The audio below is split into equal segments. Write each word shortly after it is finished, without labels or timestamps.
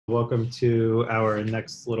Welcome to our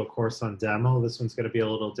next little course on DAML. This one's going to be a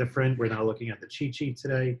little different. We're not looking at the cheat sheet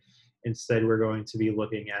today. Instead, we're going to be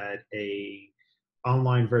looking at a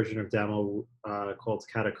online version of DAML called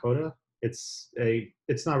Katacoda. It's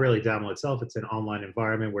not really DAML itself. It's an online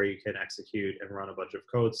environment where you can execute and run a bunch of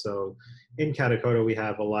code. So in Katacoda, we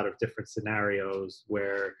have a lot of different scenarios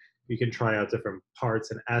where you can try out different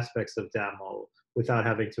parts and aspects of DAML without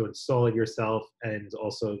having to install it yourself. And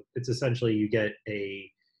also, it's essentially you get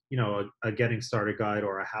a getting started guide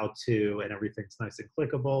or a how-to, and everything's nice and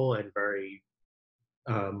clickable and very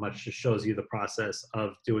much just shows you the process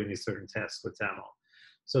of doing these certain tasks with DAML.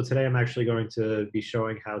 So today I'm actually going to be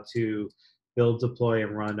showing how to build, deploy,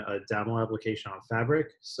 and run a DAML application on Fabric.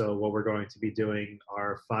 So what we're going to be doing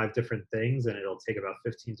are 5 different things, and it'll take about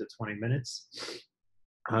 15 to 20 minutes.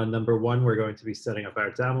 Number 1, we're going to be setting up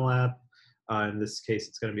our DAML app. In this case,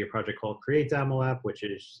 it's going to be a project called Create DAML App, which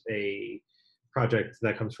is a project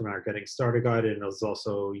that comes from our Getting Started guide, and is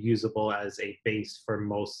also usable as a base for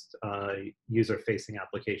most user-facing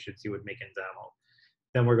applications you would make in DAML.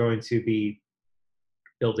 Then we're going to be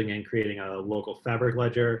building and creating a local Fabric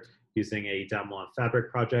ledger using a daml-on-fabric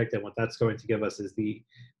project, and what that's going to give us is the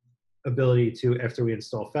ability to, after we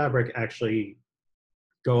install Fabric, actually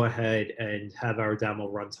go ahead and have our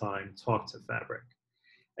DAML runtime talk to Fabric.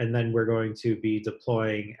 And then we're going to be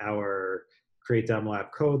deploying our Create DAML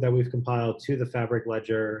app code that we've compiled to the Fabric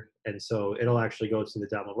ledger. And so it'll actually go to the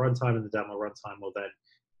DAML runtime, and the DAML runtime will then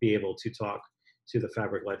be able to talk to the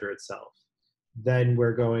Fabric ledger itself. Then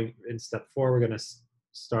we're going, in step 4, we're going to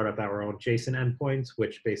start up our own JSON endpoint,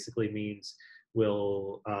 which basically means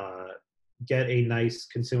we'll get a nice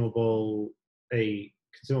consumable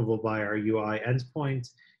by our UI endpoint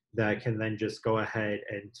that can then just go ahead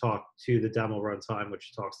and talk to the DAML runtime,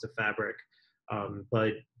 which talks to Fabric.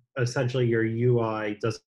 But essentially, your UI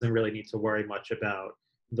doesn't really need to worry much about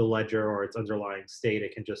the ledger or its underlying state.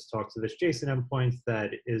 It can just talk to this JSON endpoint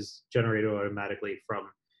that is generated automatically from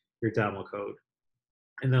your DAML code.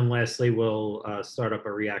 And then lastly, we'll start up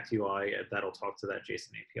a React UI that'll talk to that JSON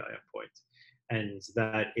API endpoint. And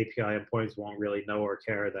that API endpoint won't really know or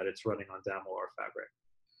care that it's running on DAML or Fabric.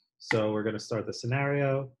 So we're going to start the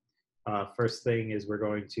scenario. First thing is we're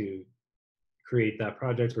going to create that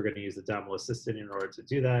project. We're going to use the DAML assistant in order to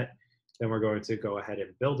do that. Then we're going to go ahead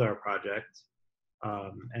and build our project.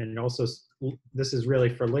 And also, this is really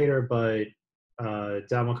for later, but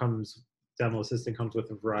DAML assistant comes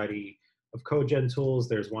with a variety of code gen tools.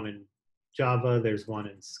 There's one in Java, there's one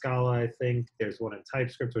in Scala, I think. There's one in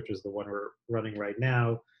TypeScript, which is the one we're running right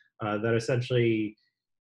now, that essentially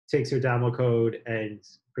takes your DAML code and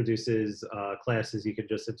produces classes you can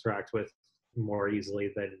just interact with more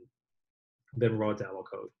easily than raw DAML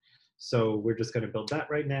code. So we're just going to build that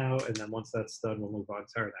right now, and then once that's done, we'll move on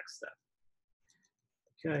to our next step.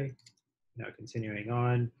 Okay, now continuing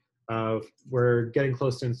on. We're getting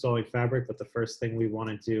close to installing Fabric, but the first thing we want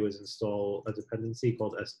to do is install a dependency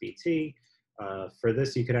called SBT. For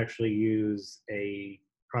this, you could actually use a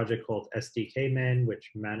project called SDKman,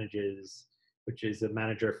 which is a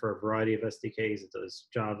manager for a variety of SDKs. It does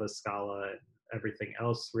Java, Scala, and everything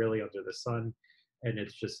else really under the sun. And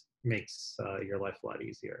it just makes your life a lot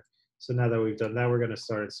easier. So now that we've done that, we're going to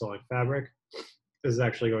start installing Fabric. This is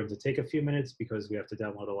actually going to take a few minutes because we have to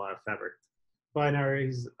download a lot of Fabric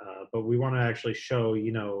binaries, but we want to actually show,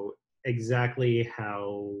 exactly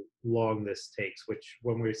how long this takes, which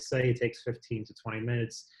when we say it takes 15 to 20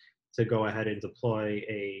 minutes to go ahead and deploy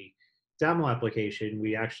a DAML application,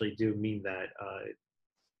 we actually do mean that.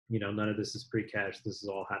 None of this is pre-cached. This is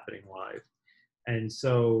all happening live. And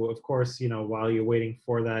so, of course, while you're waiting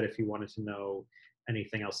for that, if you wanted to know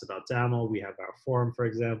anything else about DAML, we have our forum, for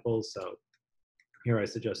example. So here I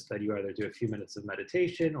suggest that you either do a few minutes of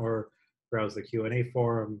meditation or browse the Q&A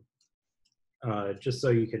forum, just so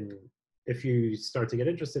you can, if you start to get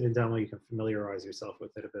interested in DAML, you can familiarize yourself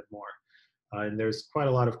with it a bit more. And there's quite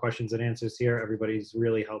a lot of questions and answers here. Everybody's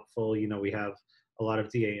really helpful. We have a lot of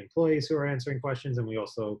DA employees who are answering questions, and we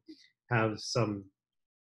also have some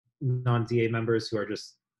non-DA members who are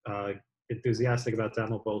just enthusiastic about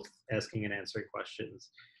DAML, both asking and answering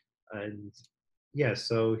questions. And yeah,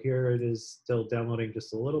 so here it is still downloading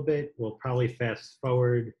just a little bit. We'll probably fast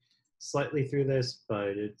forward slightly through this, but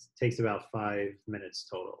it takes about 5 minutes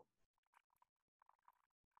total.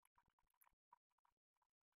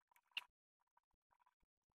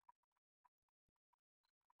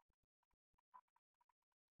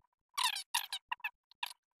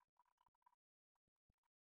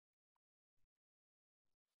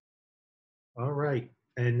 All right,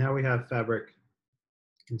 and now we have Fabric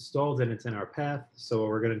installed and it's in our path. So what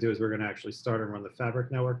we're going to do is we're going to actually start and run the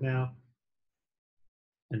Fabric network now.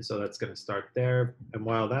 And so that's going to start there. And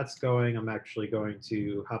while that's going, I'm actually going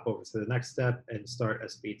to hop over to the next step and start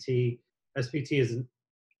SBT. SBT is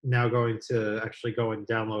now going to actually go and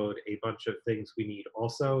download a bunch of things we need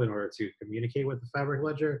also in order to communicate with the Fabric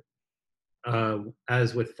ledger.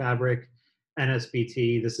 As with Fabric and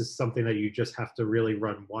SBT, this is something that you just have to really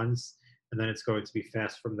run once, and then it's going to be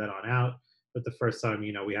fast from then on out. But the first time,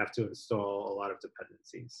 we have to install a lot of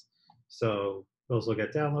dependencies. So those will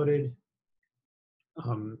get downloaded.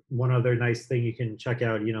 One other nice thing you can check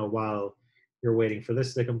out, while you're waiting for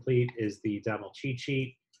this to complete is the DAML cheat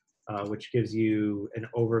sheet, which gives you an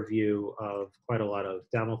overview of quite a lot of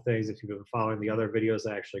DAML things. If you've been following the other videos,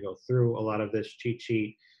 I actually go through a lot of this cheat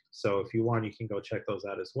sheet. So if you want, you can go check those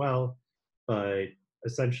out as well. But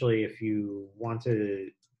essentially, if you're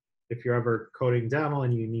ever coding DAML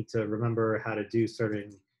and you need to remember how to do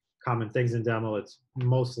certain common things in DAML, it's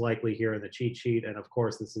most likely here in the cheat sheet. And of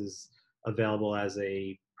course, this is available as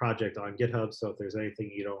a project on GitHub. So if there's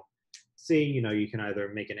anything you don't see, you can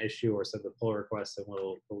either make an issue or send a pull request, and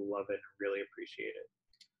we'll love it and really appreciate it.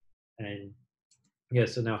 And yeah,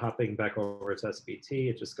 so now hopping back over to SBT,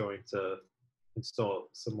 it's just going to install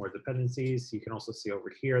some more dependencies. You can also see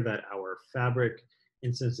over here that our Fabric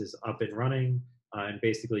instance is up and running and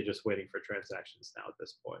basically just waiting for transactions now at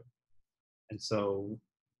this point. And so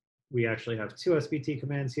we actually have two SBT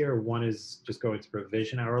commands here. One is just going to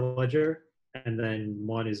provision our ledger, and then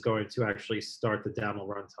one is going to actually start the DAML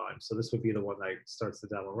runtime. So this would be the one that starts the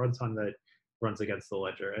DAML runtime that runs against the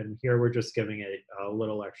ledger. And here we're just giving it a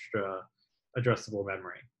little extra addressable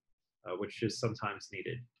memory, which is sometimes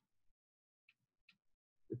needed.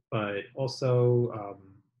 But also,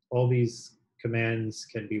 all these commands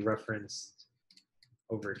can be referenced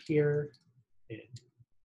over here in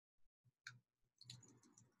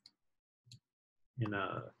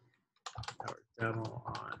our DAML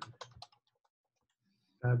on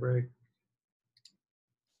Fabric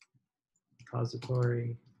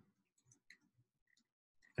repository.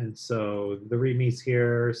 And so the README's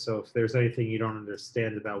here. So if there's anything you don't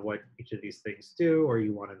understand about what each of these things do, or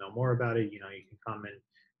you want to know more about it, you can come and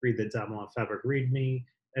read the daml-on-fabric README.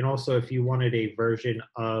 And also, if you wanted a version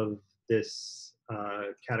of this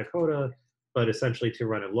catacoda, but essentially to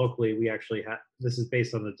run it locally, we actually have, this is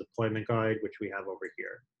based on the deployment guide, which we have over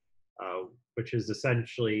here, which is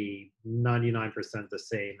essentially 99% the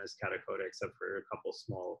same as catacoda, except for a couple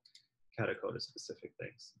small catacoda specific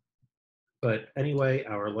things. But anyway,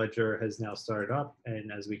 our ledger has now started up,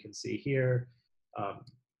 and as we can see here,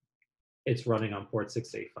 it's running on port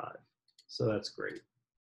 685. So that's great.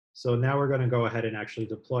 So now we're going to go ahead and actually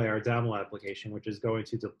deploy our DAML application, which is going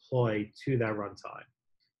to deploy to that runtime.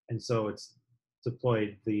 And so it's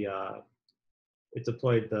deployed the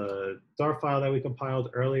DAR file that we compiled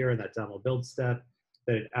earlier in that DAML build step.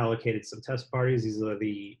 Then it allocated some test parties. These are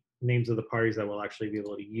the names of the parties that we'll actually be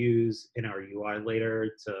able to use in our UI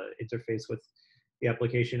later to interface with the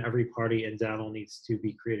application. Every party in DAML needs to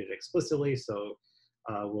be created explicitly, so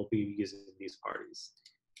we'll be using these parties.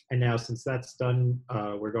 And now, since that's done,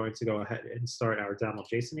 we're going to go ahead and start our DAML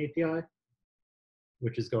JSON API,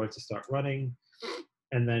 which is going to start running.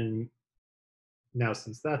 And then now,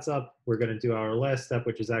 since that's up, we're going to do our last step,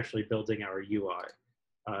 which is actually building our UI.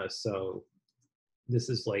 So this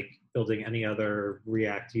is like building any other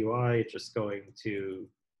React UI. It's just going to,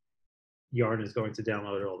 Yarn is going to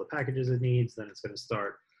download all the packages it needs. Then it's going to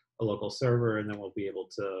start a local server, and then we'll be able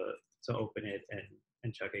to open it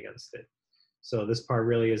and check against it. So this part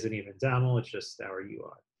really isn't even DAML, it's just our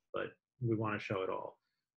UI, but we want to show it all.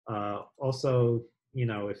 Also,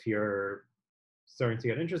 if you're starting to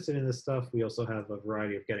get interested in this stuff, we also have a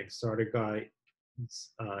variety of getting started guides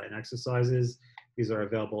and exercises. These are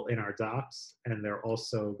available in our docs, and they're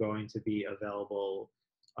also going to be available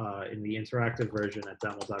in the interactive version at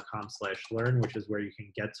daml.com/learn, which is where you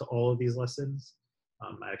can get to all of these lessons.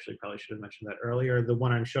 I actually probably should have mentioned that earlier. The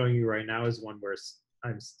one I'm showing you right now is one where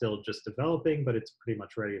I'm still just developing, but it's pretty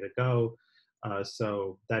much ready to go.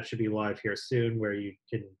 So that should be live here soon, where you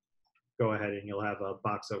can go ahead and you'll have a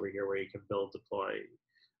box over here where you can build, deploy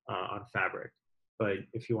on Fabric. But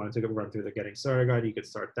if you wanted to run through the Getting Started guide, you could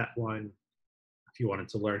start that one. If you wanted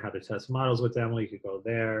to learn how to test models with DAML, you could go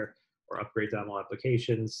there, or upgrade DAML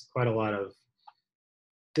applications. Quite a lot of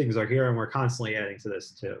things are here, and we're constantly adding to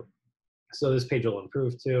this too. So this page will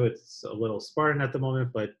improve too. It's a little Spartan at the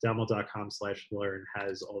moment, but daml.com/learn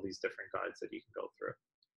has all these different guides that you can go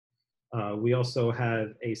through. We also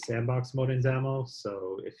have a sandbox mode in DAML.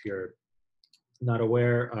 So if you're not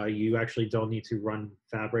aware, you actually don't need to run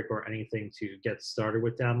Fabric or anything to get started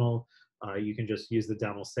with DAML. You can just use the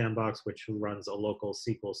DAML sandbox, which runs a local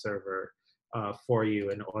SQL server for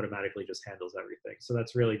you and automatically just handles everything. So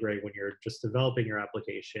that's really great when you're just developing your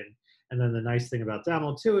application. And then the nice thing about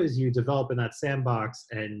DAML too is you develop in that sandbox,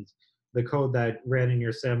 and the code that ran in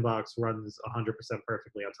your sandbox runs 100%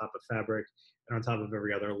 perfectly on top of Fabric and on top of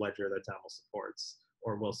every other ledger that DAML supports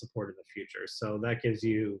or will support in the future. So that gives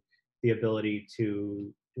you the ability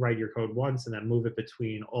to write your code once and then move it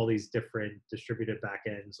between all these different distributed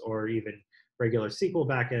backends or even regular SQL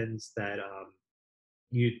backends that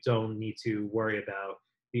you don't need to worry about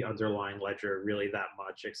the underlying ledger really that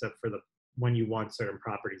much, except for when you want certain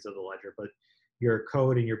properties of the ledger, but your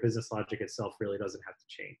code and your business logic itself really doesn't have to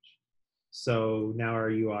change. So now our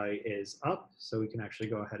UI is up, so we can actually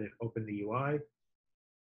go ahead and open the UI.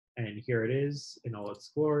 And here it is in all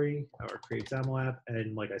its glory, our Create DAML app.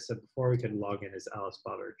 And like I said before, we can log in as Alice,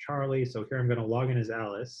 Bob, or Charlie. So here I'm going to log in as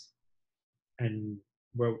Alice. And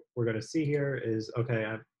what we're going to see here is, okay,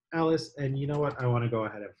 I'm Alice, and you know what? I want to go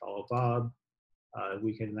ahead and follow Bob.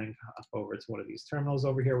 We can then hop over to one of these terminals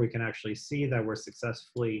over here. We can actually see that we're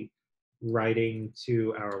successfully writing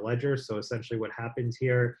to our ledger. So essentially what happened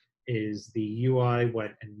here is the UI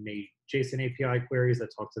went and made JSON API queries that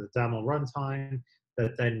talk to the DAML runtime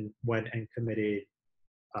that then went and committed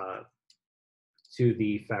to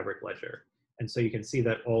the Fabric ledger. And so you can see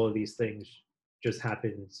that all of these things just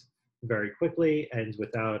happened very quickly and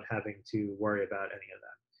without having to worry about any of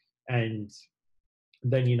that. And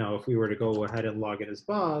then, you know, if we were to go ahead and log in as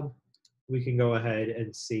Bob, we can go ahead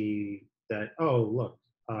and see that, oh, look,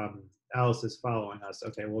 Alice is following us.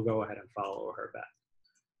 Okay, we'll go ahead and follow her back.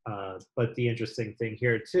 But the interesting thing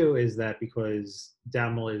here too is that because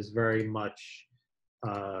DAML is very much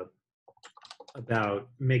about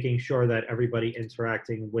making sure that everybody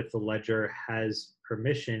interacting with the ledger has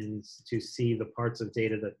permissions to see the parts of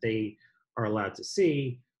data that they are allowed to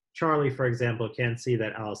see. Charlie, for example, can't see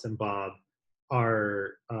that Alice and Bob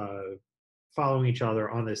are following each other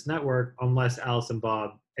on this network unless Alice and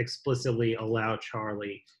Bob explicitly allow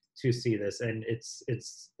Charlie to see this. And it's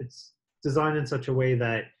designed in such a way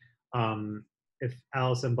that if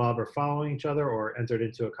Alice and Bob are following each other or entered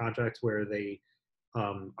into a contract where they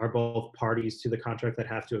are both parties to the contract that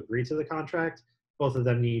have to agree to the contract, both of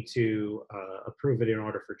them need to approve it in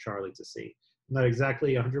order for Charlie to see. I'm not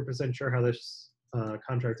exactly 100% sure how this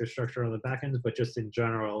contract is structured on the back end, but just in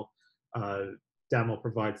general, DAML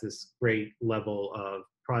provides this great level of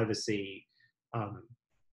privacy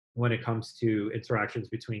when it comes to interactions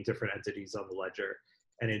between different entities on the ledger.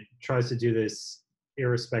 And it tries to do this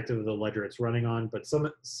irrespective of the ledger it's running on, but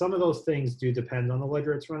some of those things do depend on the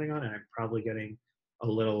ledger it's running on, and I'm probably getting a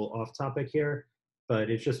little off topic here, but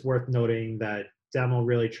it's just worth noting that DAML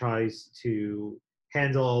really tries to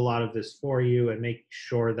handle a lot of this for you and make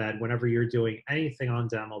sure that whenever you're doing anything on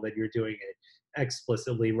DAML that you're doing it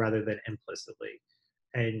explicitly rather than implicitly.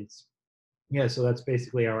 And yeah, so that's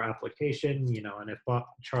basically our application, you know, and if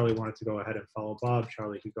Charlie wanted to go ahead and follow Bob,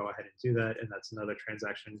 Charlie could go ahead and do that, and that's another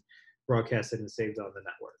transaction broadcasted and saved on the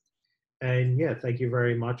network. And yeah, thank you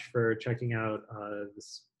very much for checking out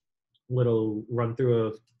this little run through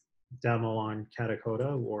of DAML on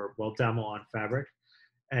Katacoda, or well, DAML on Fabric.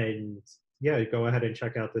 And yeah, go ahead and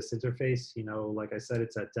check out this interface. You know, like I said,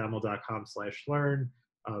 it's at daml.com/learn.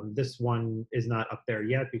 This one is not up there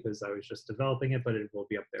yet because I was just developing it, but it will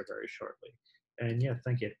be up there very shortly. And yeah,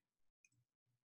 thank you.